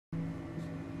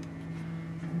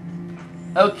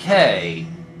Okay.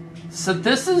 So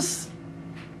this is...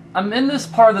 I'm in this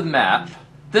part of the map.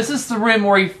 This is the room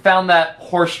where he found that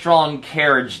horse-drawn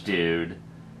carriage dude.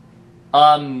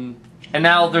 And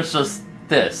now there's just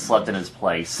this left in his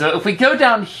place. So if we go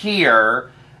down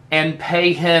here and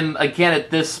pay him again at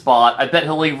this spot, I bet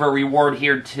he'll leave a reward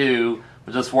here too,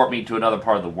 but just warp me to another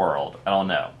part of the world. I don't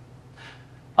know.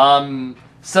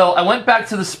 So I went back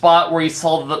to the spot where you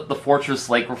saw the Fortress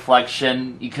Lake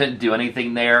reflection. You couldn't do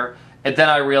anything there. And then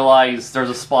I realized there's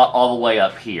a spot all the way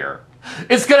up here.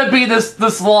 It's gonna be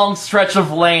this long stretch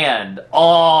of land.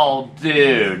 Oh,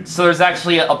 dude. So there's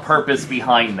actually a purpose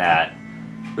behind that.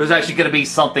 There's actually gonna be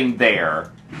something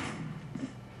there.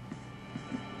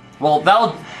 Well,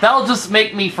 that'll just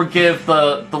make me forgive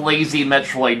the lazy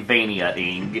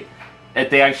Metroidvania-ing if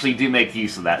they actually do make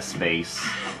use of that space.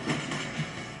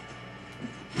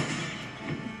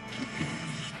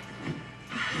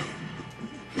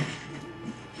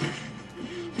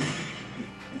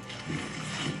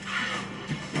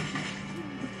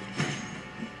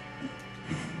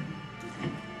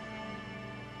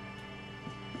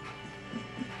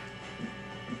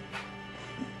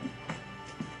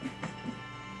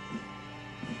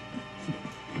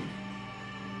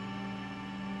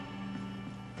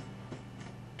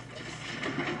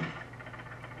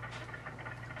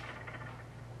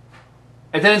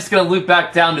 And then it's gonna loop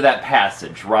back down to that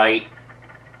passage, right?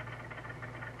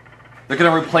 They're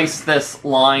gonna replace this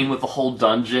line with the whole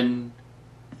dungeon.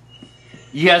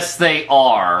 Yes, they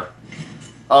are.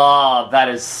 Oh, that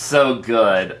is so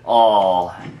good.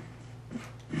 Oh.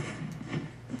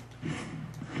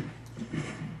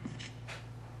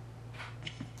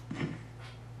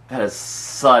 That is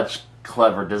such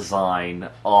clever design.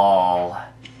 Oh.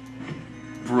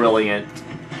 Brilliant.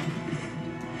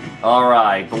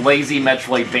 Alright, the lazy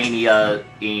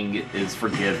Metroidvania-ing is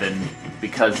forgiven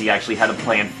because he actually had a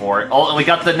plan for it. Oh, and we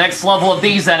got the next level of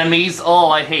these enemies. Oh,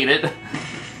 I hate it.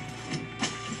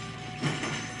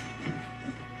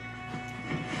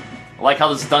 I like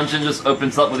how this dungeon just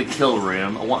opens up with a kill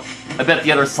room. I bet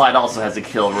the other side also has a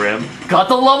kill room. Got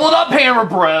the leveled up hammer,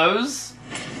 bros!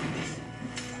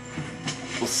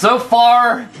 Well, so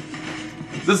far,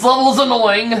 this level is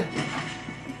annoying.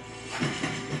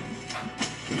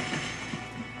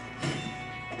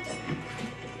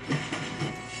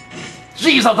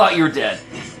 Jeez, I thought you were dead.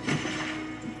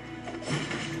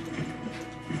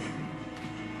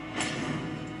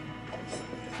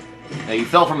 Now, you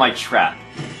fell for my trap.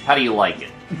 How do you like it?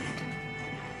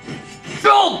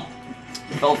 Fell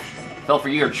for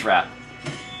your trap.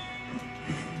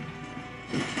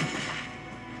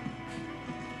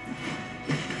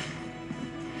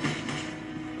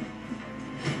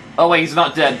 Oh wait, he's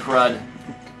not dead, crud.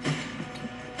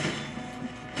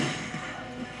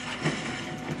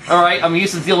 Alright, I'm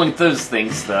used to dealing with those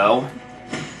things, though.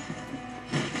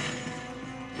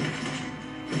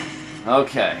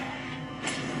 Okay.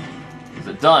 Is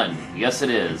it done? Yes, it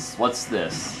is. What's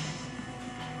this?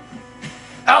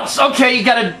 Ouch! Okay, you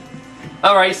gotta...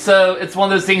 Alright, so it's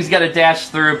one of those things you gotta dash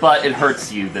through, but it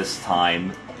hurts you this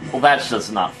time. Well, that's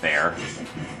just not fair.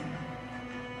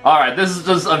 Alright, this is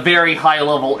just a very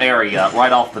high-level area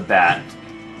right off the bat.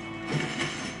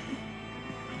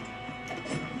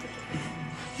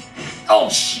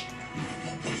 Ouch!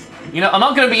 You know, I'm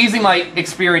not going to be using my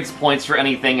experience points for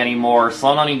anything anymore, so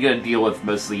I'm not even going to deal with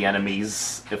most of the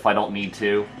enemies if I don't need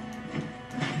to.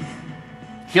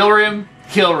 Kill room?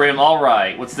 Kill room,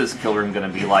 alright. What's this kill room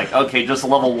going to be like? Okay, just a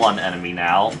level 1 enemy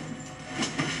now.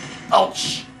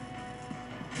 Ouch!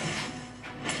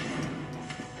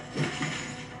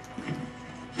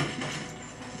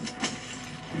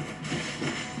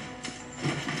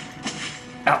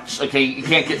 Ouch, okay, you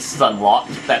can't get stun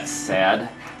locked. That's sad.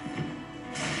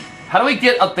 How do we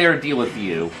get up there to deal with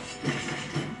you?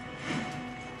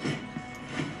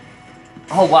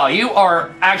 Oh wow, you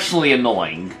are actually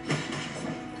annoying.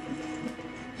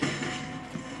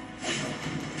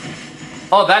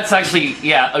 Oh, that's actually,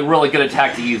 yeah, a really good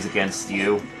attack to use against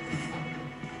you.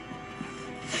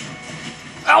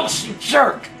 Ouch, you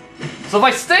jerk! So if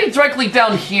I stay directly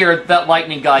down here, that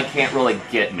lightning guy can't really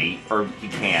get me. Or he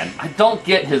can. I don't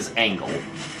get his angle.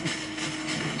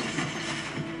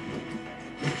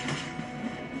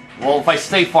 Well, if I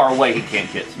stay far away, he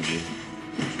can't get to me.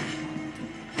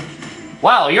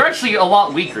 Wow, you're actually a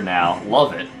lot weaker now.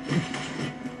 Love it.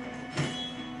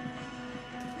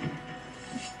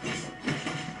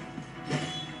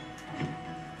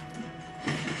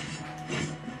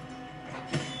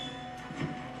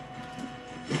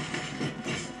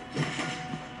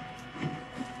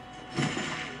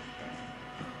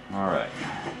 Alright.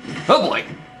 Oh boy!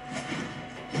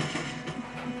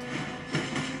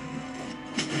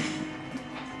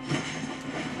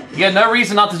 Yeah, no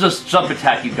reason not to just jump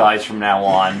attack you guys from now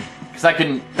on. Because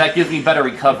that gives me better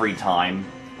recovery time.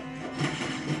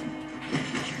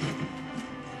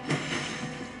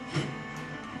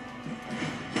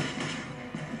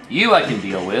 You I can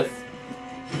deal with.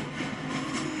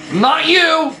 Not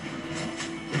you!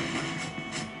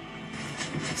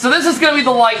 So this is gonna be the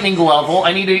lightning level.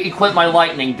 I need to equip my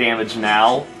lightning damage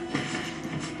now.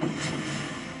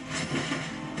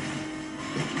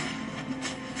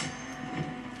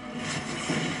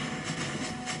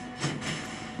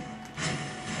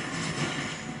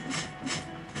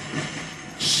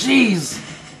 Jeez!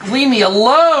 Leave me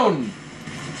alone!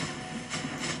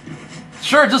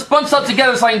 Sure, just bunch up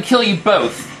together so I can kill you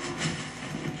both.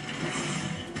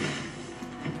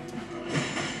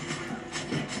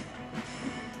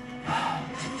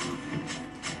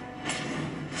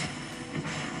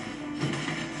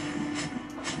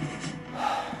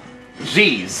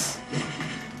 Jeez.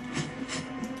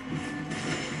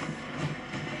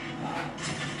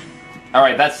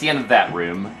 Alright, that's the end of that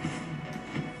room.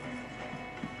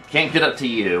 Can't get up to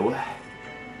you.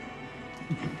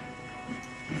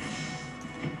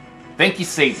 Thank you,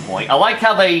 save point. I like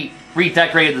how they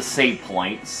redecorated the save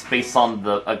points based on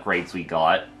the upgrades we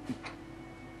got.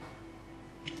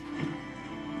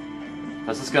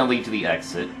 That's just gonna lead to the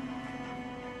exit.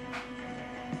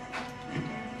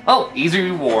 Oh, easy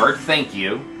reward, thank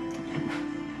you.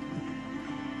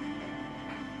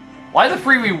 Why the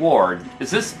free reward?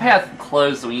 Is this path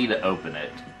closed so we need to open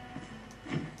it?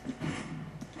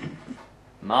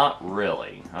 Not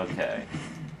really. Okay.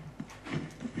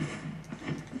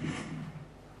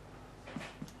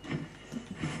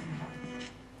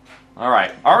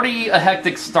 Alright, already a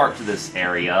hectic start to this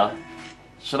area.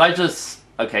 Should I just...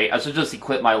 Okay, I should just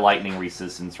equip my lightning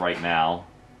resistance right now.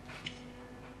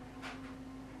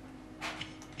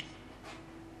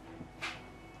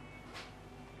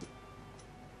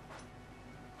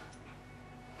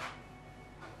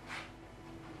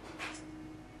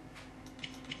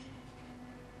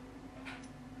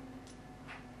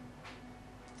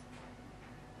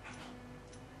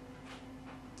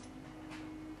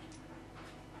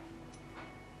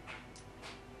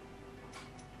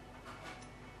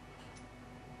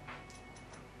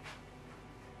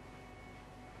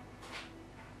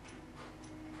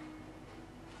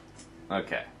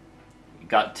 Okay.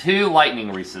 Got 2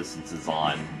 lightning resistances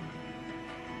on.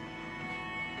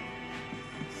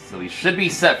 So we should be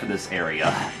set for this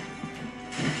area.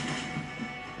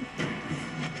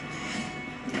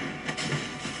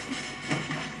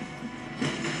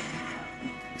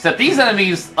 Except these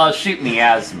enemies shoot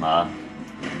miasma.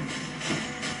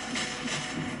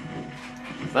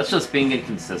 So that's just being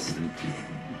inconsistent.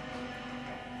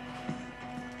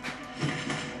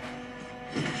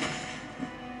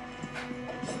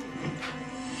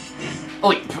 Oh,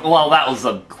 wait, well, that was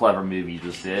a clever move you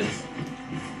just did.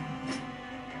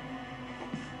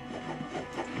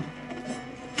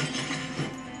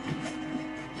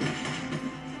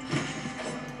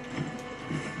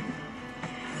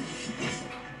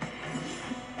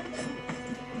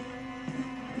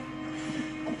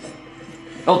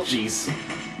 Oh, jeez.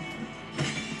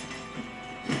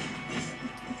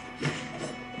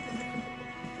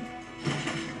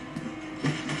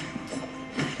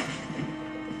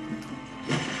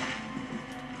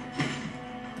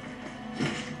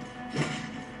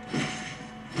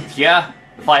 Yeah,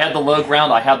 if I had the low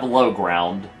ground, I had the low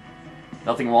ground.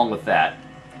 Nothing wrong with that.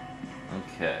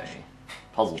 Okay.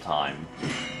 Puzzle time.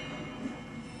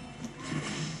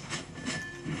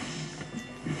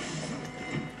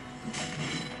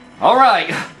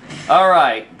 Alright!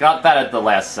 Alright, got that at the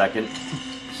last second.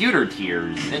 Pewter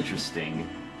tears, interesting.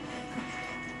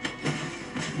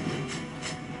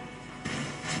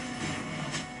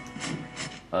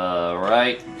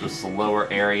 Right, just a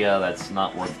lower area that's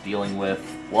not worth dealing with.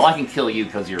 Well, I can kill you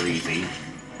because you're easy.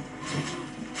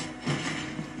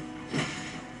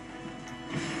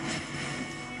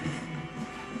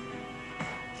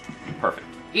 Perfect.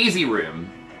 Easy room.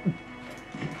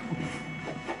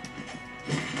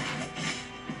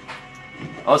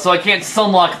 Oh, so I can't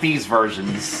sunlock these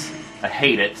versions. I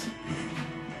hate it.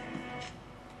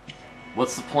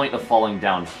 What's the point of falling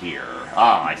down here?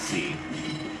 Ah, I see.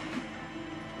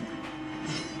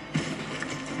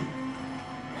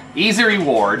 Easy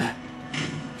reward.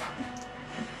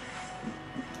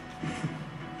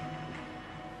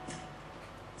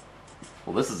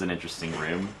 Well, this is an interesting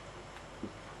room.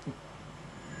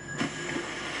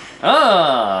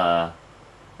 Ah!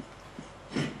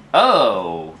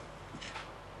 Oh!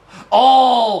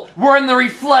 Oh! We're in the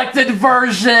reflected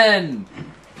version!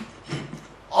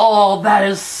 Oh, that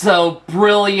is so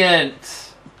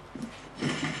brilliant!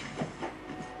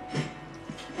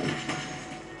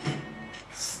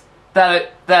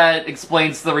 that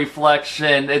explains the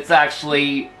reflection. It's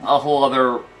actually a whole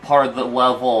other part of the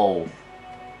level.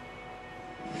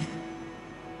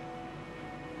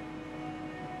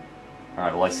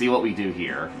 Alright, well, I see what we do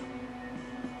here.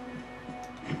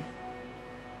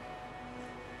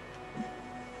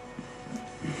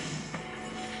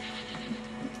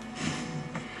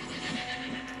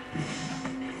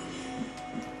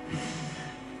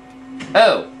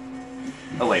 Oh!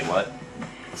 Oh, wait, what?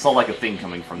 I saw, like, a thing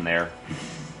coming from there.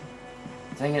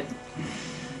 Dang it.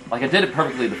 Like, I did it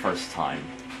perfectly the first time.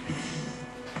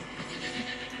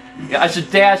 Yeah, I should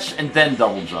dash and then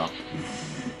double jump.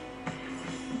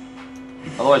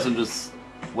 Otherwise, I'm just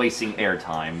wasting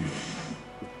airtime.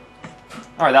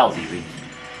 Alright, that was easy.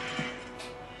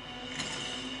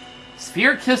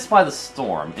 Sphere kissed by the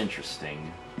storm.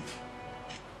 Interesting.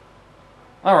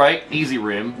 Alright, easy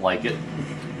room. Like it.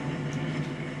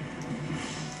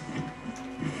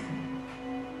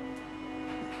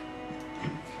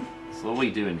 So what are we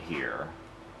doing here?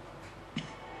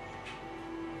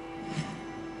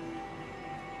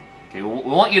 Okay, we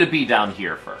want you to be down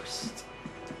here first.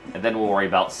 And then we'll worry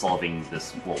about solving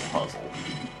this little puzzle.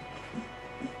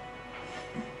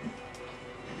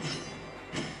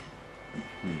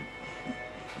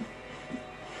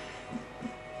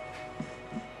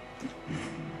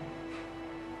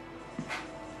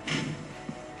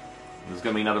 There's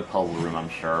gonna be another puzzle room, I'm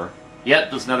sure.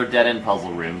 Yep, just another dead-end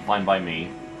puzzle room. Fine by me.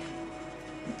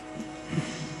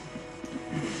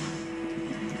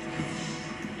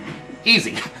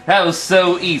 Easy. That was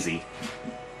so easy.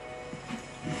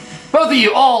 Both of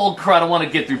you! Oh, crud, I want to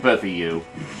get through both of you.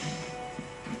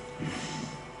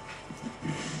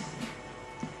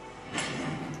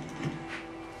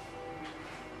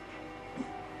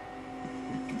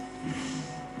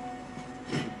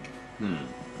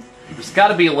 There's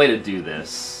gotta be a way to do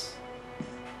this.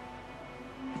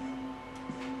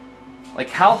 Like,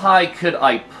 how high could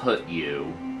I put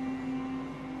you?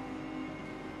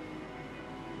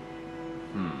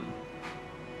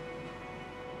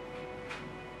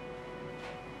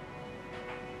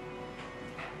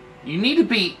 You need to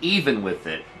be even with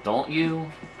it, don't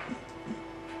you?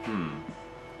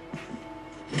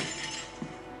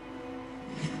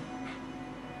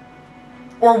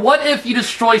 Or what if you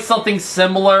destroy something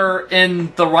similar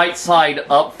in the right side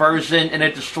up version and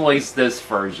it destroys this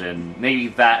version? Maybe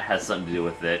that has something to do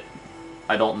with it.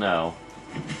 I don't know.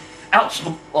 Ouch!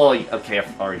 Oh, okay, I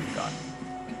already forgot.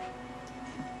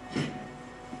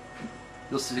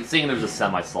 Just seeing there's a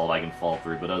semi-slot I can fall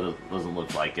through, but it doesn't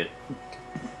look like it.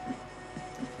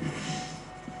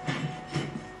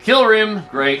 Kill room,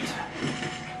 great.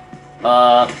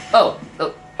 Oh,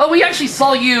 we actually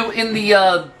saw you in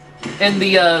the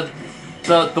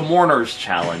Mourners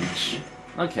challenge.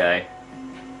 Okay.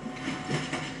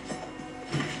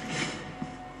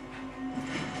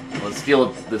 Let's deal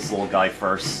with this little guy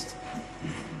first.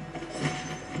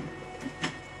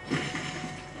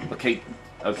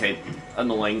 Okay,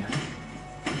 annoying.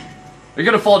 You're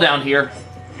gonna fall down here.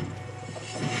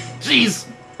 Jeez!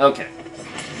 Okay.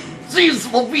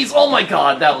 Jeez, Louise, oh my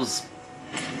god, that was...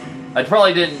 I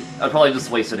probably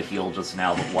just wasted a heal just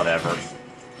now, but whatever.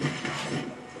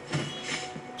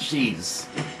 Jeez.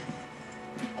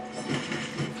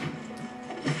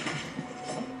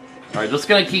 Alright, just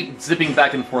gonna keep zipping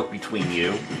back and forth between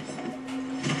you.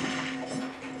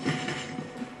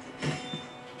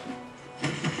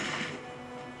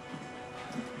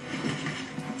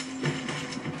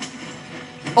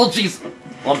 Oh, jeez!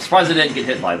 Well, I'm surprised I didn't get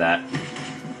hit by that.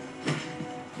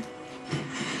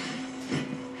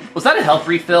 Was that a health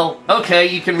refill? Okay,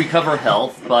 you can recover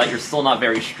health, but you're still not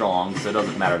very strong, so it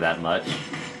doesn't matter that much.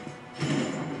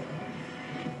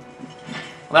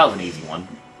 Well, that was an easy one.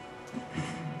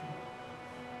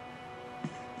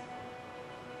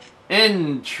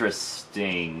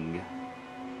 Interesting.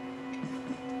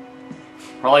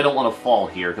 Probably don't want to fall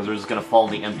here, because we're just going to fall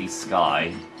in the empty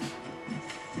sky.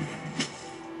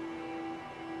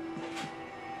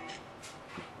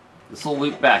 This will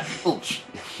loop back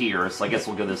here, so I guess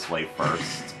we'll go this way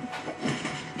first.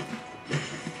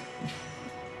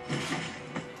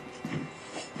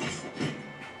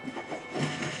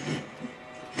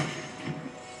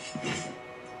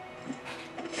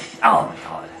 Oh my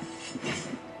god.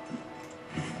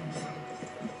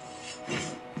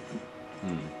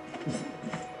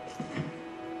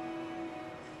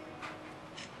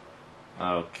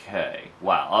 Okay.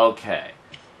 Wow, okay.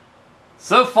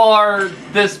 So far,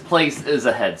 this place is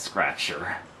a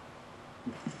head-scratcher.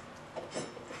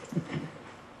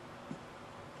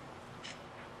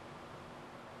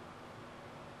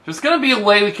 There's gonna be a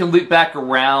way we can loop back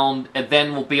around, and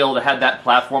then we'll be able to have that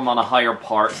platform on a higher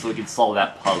part so we can solve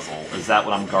that puzzle. Is that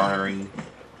what I'm garnering?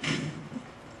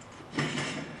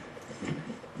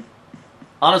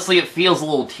 Honestly, it feels a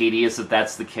little tedious if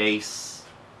that's the case.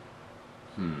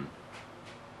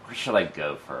 Where should I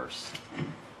go first?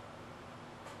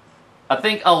 I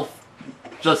think I'll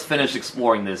just finish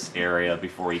exploring this area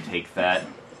before we take that.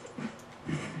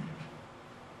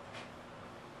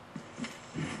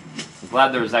 I'm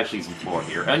glad there was actually some floor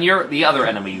here. And you're the other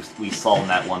enemy we saw in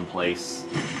that one place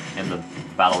in the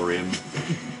battle room.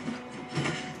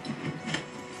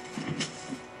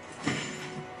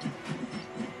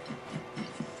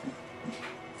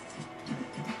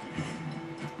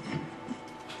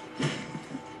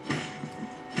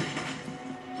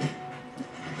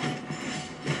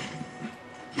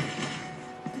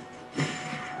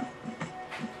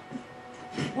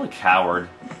 What a coward.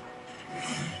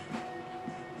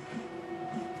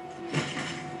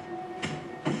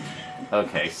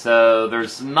 Okay, so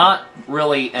there's not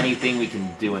really anything we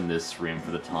can do in this room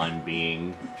for the time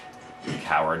being.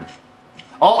 Coward.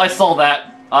 Oh, I saw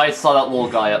that! I saw that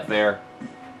little guy up there.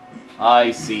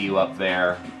 I see you up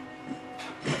there.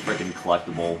 Freaking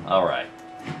collectible. Alright.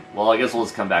 Well, I guess we'll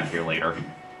just come back here later.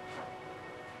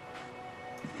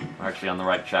 We're actually on the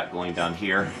right track going down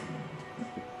here.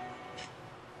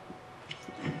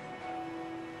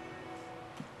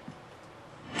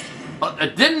 I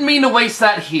didn't mean to waste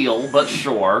that heal, but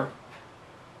sure.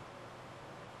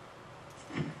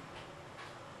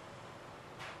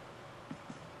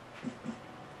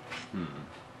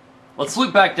 Let's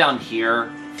loop back down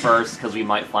here first, because we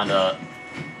might find a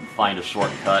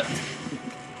shortcut.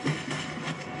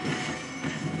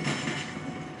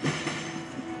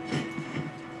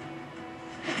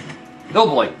 Oh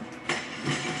boy.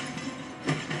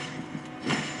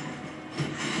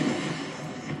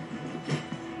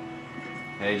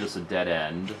 Okay, just a dead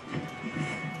end.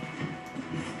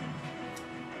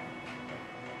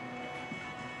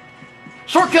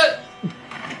 Shortcut!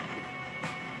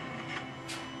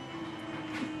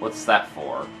 What's that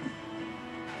for?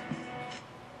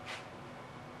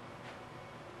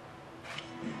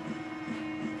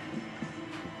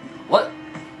 What?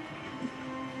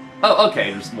 Oh,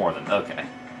 okay, there's more than... okay.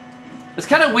 It's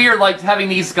kind of weird, like, having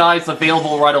these guys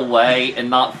available right away and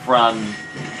not from,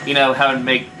 you know, having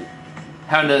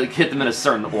to hit them in a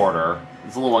certain order.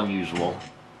 It's a little unusual.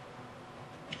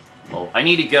 Well, I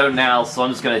need to go now, so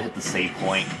I'm just gonna hit the save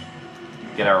point.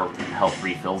 Get our health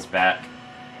refills back.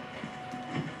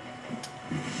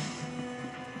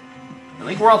 I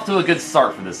think we're off to a good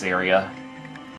start for this area.